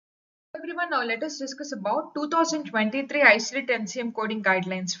Everyone, now let us discuss about 2023 ICD-10 coding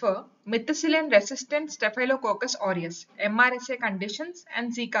guidelines for methicillin-resistant Staphylococcus aureus, MRSA conditions,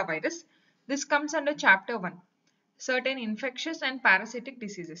 and Zika virus. This comes under Chapter 1, Certain Infectious and Parasitic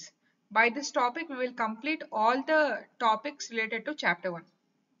Diseases. By this topic, we will complete all the topics related to Chapter 1.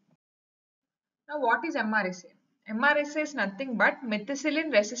 Now, what is MRSA? MRSA is nothing but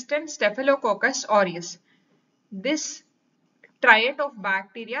methicillin-resistant Staphylococcus aureus. This triad of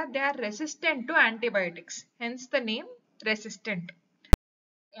bacteria, they are resistant to antibiotics, hence the name resistant.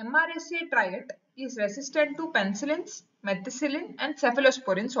 MRSA triad is resistant to penicillins, methicillin and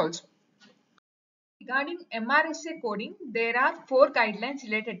cephalosporins also. Regarding MRSA coding, there are 4 guidelines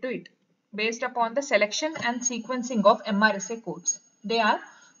related to it based upon the selection and sequencing of MRSA codes. They are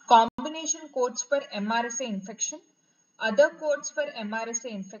combination codes for MRSA infection, other codes for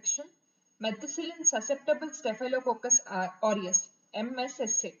MRSA infection, methicillin susceptible Staphylococcus aureus,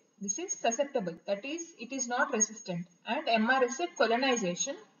 MSSA. This is susceptible, that is, it is not resistant, and MRSA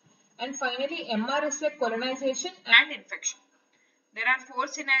colonization, and finally MRSA colonization and infection. There are 4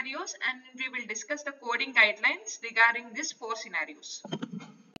 scenarios and we will discuss the coding guidelines regarding these 4 scenarios.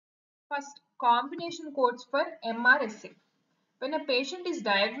 First, combination codes for MRSA. When a patient is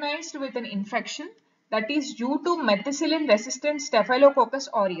diagnosed with an infection that is due to methicillin resistant Staphylococcus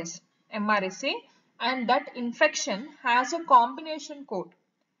aureus, MRSA, and that infection has a combination code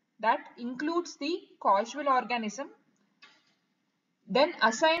that includes the causal organism, then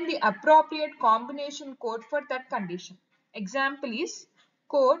assign the appropriate combination code for that condition. Example is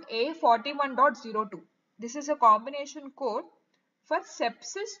code A41.02. This is a combination code for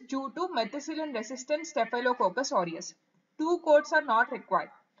sepsis due to methicillin resistant Staphylococcus aureus. 2 codes are not required.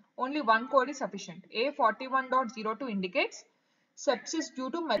 Only 1 code is sufficient. A41.02 indicates sepsis due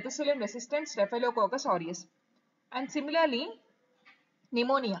to methicillin resistant Staphylococcus aureus. And similarly,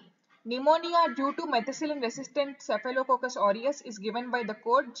 pneumonia. Pneumonia due to methicillin resistant Staphylococcus aureus is given by the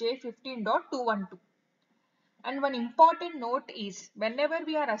code J15.212. And one important note is whenever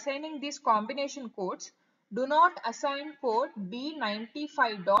we are assigning these combination codes, do not assign code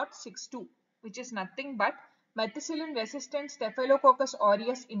B95.62, which is nothing but methicillin resistant Staphylococcus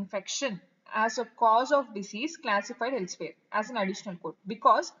aureus infection as a cause of disease classified elsewhere as an additional code,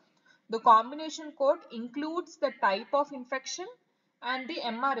 because the combination code includes the type of infection and the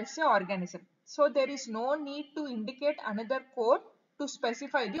MRSA organism. So there is no need to indicate another code to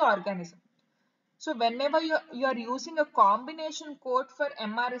specify the organism. So whenever you are using a combination code for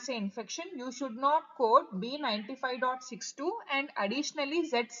MRSA infection, you should not code B95.62 and additionally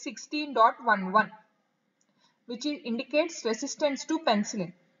Z16.11, which indicates resistance to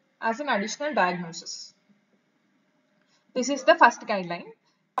penicillin as an additional diagnosis. This is the first guideline.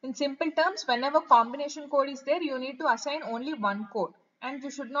 In simple terms, whenever combination code is there, you need to assign only 1 code, and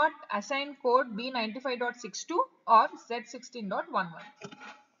you should not assign code B95.62 or Z16.11.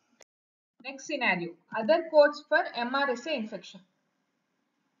 Next scenario, other codes for MRSA infection.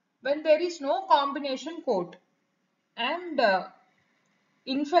 When there is no combination code and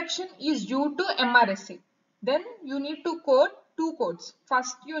infection is due to MRSA, then you need to code 2 codes.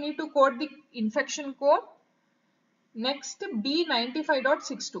 First, you need to code the infection code. Next,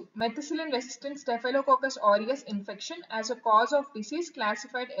 B95.62, methicillin resistant Staphylococcus aureus infection as a cause of disease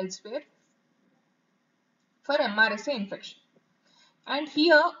classified elsewhere for MRSA infection. And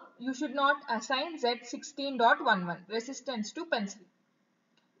here you should not assign Z16.11, resistance to penicillin,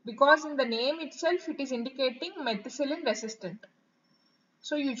 because in the name itself it is indicating methicillin resistant.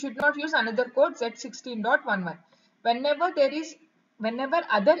 So you should not use another code Z16.11. Whenever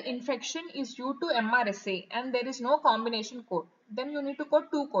other infection is due to MRSA and there is no combination code, then you need to code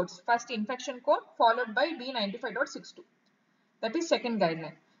 2 codes. First infection code followed by B95.62. That is second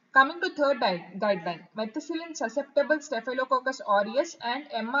guideline. Coming to third guideline, methicillin susceptible Staphylococcus aureus and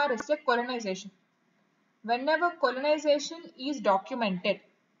MRSA colonization. Whenever colonization is documented,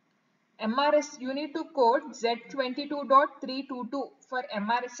 you need to code Z22.322 for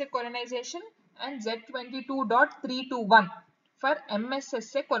MRSA colonization and Z22.321 for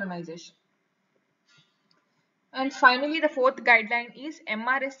MSSA colonization. And finally, the fourth guideline is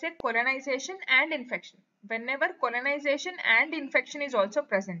MRSA colonization and infection. Whenever colonization and infection is also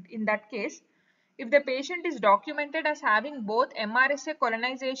present, in that case, if the patient is documented as having both MRSA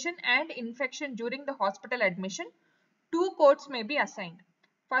colonization and infection during the hospital admission, 2 codes may be assigned.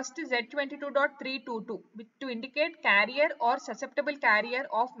 First is Z22.322 to indicate carrier or susceptible carrier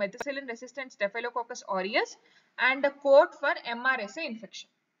of methicillin resistant Staphylococcus aureus and a code for MRSA infection.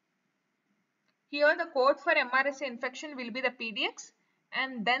 Here the code for MRSA infection will be the PDX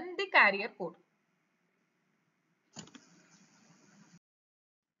and then the carrier code.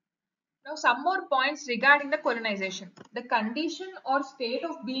 Now some more points regarding the colonization. The condition or state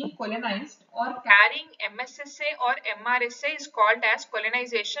of being colonized or carrying MSSA or MRSA is called as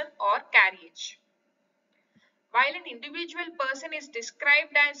colonization or carriage. While an individual person is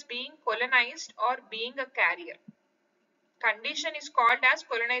described as being colonized or being a carrier. Condition is called as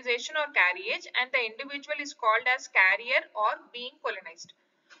colonization or carriage and the individual is called as carrier or being colonized.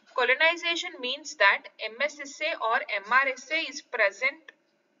 Colonization means that MSSA or MRSA is present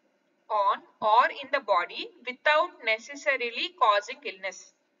on or in the body without necessarily causing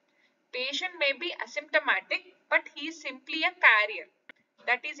illness. Patient may be asymptomatic, but he is simply a carrier.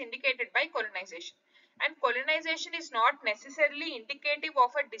 That is indicated by colonization. And colonization is not necessarily indicative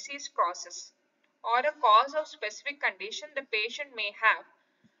of a disease process or a cause of specific condition the patient may have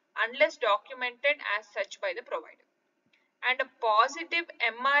unless documented as such by the provider. And a positive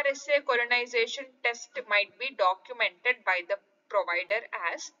MRSA colonization test might be documented by the provider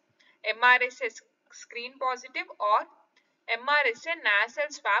as MRSA screen positive or MRSA nasal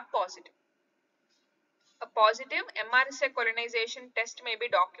swab positive. A positive MRSA colonization test may be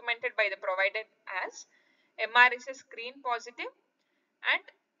documented by the provider as MRSA screen positive and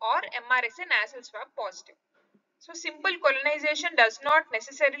or MRSA nasal swab positive. So simple colonization does not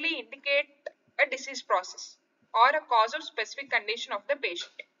necessarily indicate a disease process or a cause of specific condition of the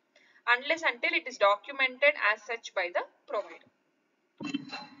patient unless until it is documented as such by the provider.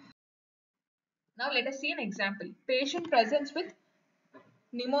 Now let us see an example. Patient presents with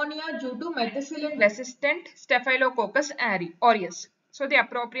pneumonia due to methicillin resistant Staphylococcus aureus. So the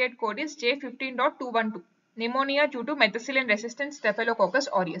appropriate code is J15.212. Pneumonia due to methicillin resistant Staphylococcus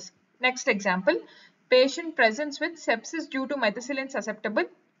aureus. Next example. Patient presents with sepsis due to methicillin susceptible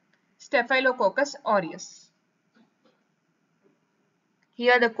Staphylococcus aureus.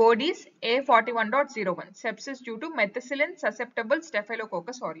 Here the code is A41.01. Sepsis due to methicillin susceptible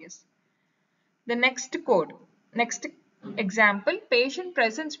Staphylococcus aureus. The next example, patient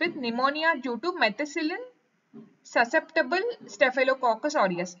presents with pneumonia due to methicillin susceptible Staphylococcus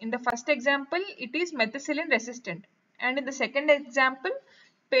aureus. In the first example, it is methicillin resistant. And in the second example,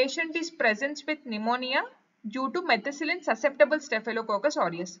 patient is present with pneumonia due to methicillin susceptible Staphylococcus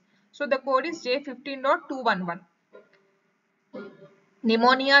aureus. So the code is J15.211.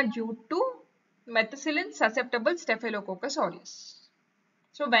 Pneumonia due to methicillin susceptible Staphylococcus aureus.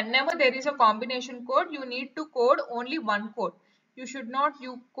 So whenever there is a combination code, you need to code only one code. You should not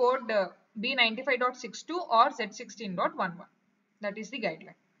use code B95.62 or Z16.11. That is the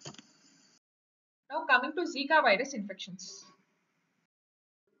guideline. Now coming to Zika virus infections.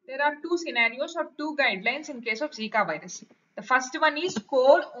 There are two scenarios or two guidelines in case of Zika virus. The first one is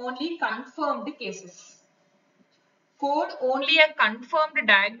code only confirmed cases. Code only a confirmed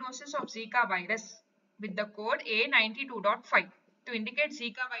diagnosis of Zika virus with the code A92.5 to indicate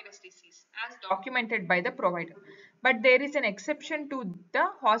Zika virus disease as documented by the provider. But there is an exception to the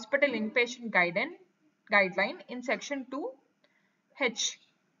hospital inpatient guideline in section 2H.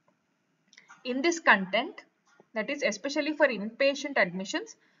 In this content, that is especially for inpatient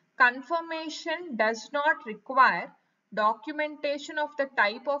admissions, confirmation does not require documentation of the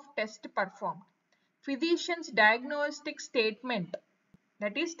type of test performed. Physician's diagnostic statement,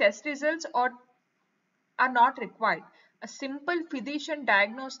 that is test results are not required. A simple physician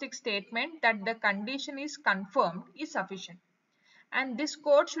diagnostic statement that the condition is confirmed is sufficient. And this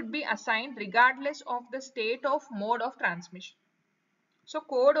code should be assigned regardless of the state of mode of transmission. So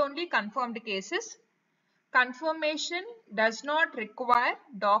code only confirmed cases. Confirmation does not require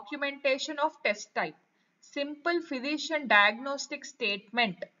documentation of test type. Simple physician diagnostic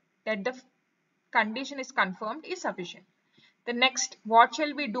statement that the condition is confirmed is sufficient. The next, what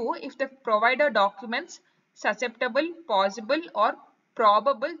shall we do if the provider documents susceptible, possible or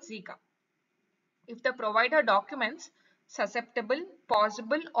probable Zika? If the provider documents susceptible,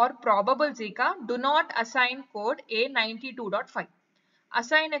 possible or probable Zika, do not assign code A92.5.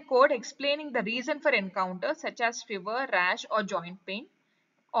 Assign a code explaining the reason for encounter such as fever, rash or joint pain,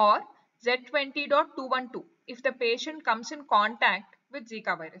 or Z20.212 if the patient comes in contact with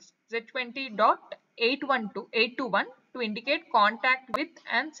Zika virus. Z20.821 to indicate contact with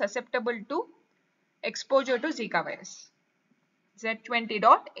and susceptible to exposure to Zika virus.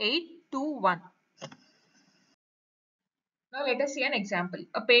 Z20.821. Now let us see an example.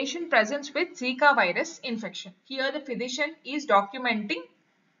 A patient presents with Zika virus infection. Here the physician is documenting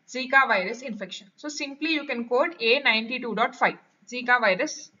Zika virus infection. So simply you can code A92.5 Zika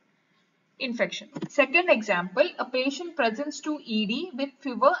virus infection. Second example, a patient presents to ED with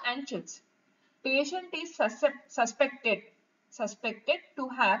fever and chills. Patient is suspected to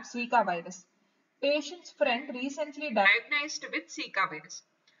have Zika virus. Patient's friend recently diagnosed with Zika virus.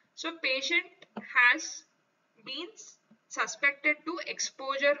 So patient has been suspected to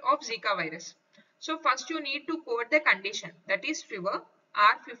exposure of Zika virus. So first you need to code the condition, that is fever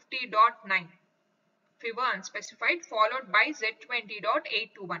R50.9, fever unspecified, followed by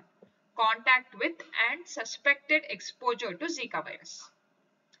Z20.821, contact with and suspected exposure to Zika virus.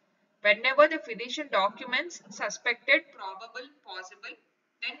 Whenever the physician documents suspected, probable, possible,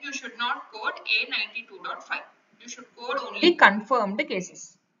 then you should not code A92.5. You should code only confirmed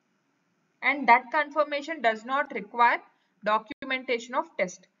cases. And that confirmation does not require documentation of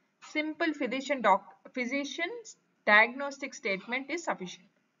test. Simple physician's diagnostic statement is sufficient.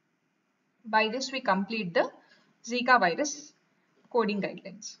 By this we complete the Zika virus coding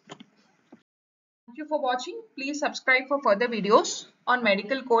guidelines. Thank you for watching. Please subscribe for further videos on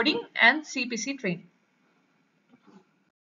medical coding and CPC training.